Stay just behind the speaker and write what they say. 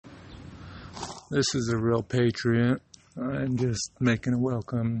This is a real patriot. I'm just making a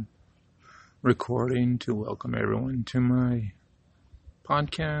welcome recording to welcome everyone to my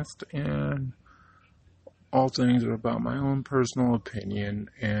podcast, and all things are about my own personal opinion,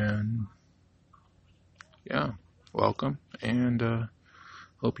 and yeah, welcome, and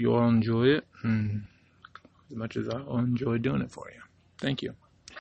hope you all enjoy it, and as much as I'll enjoy doing it for you. Thank you.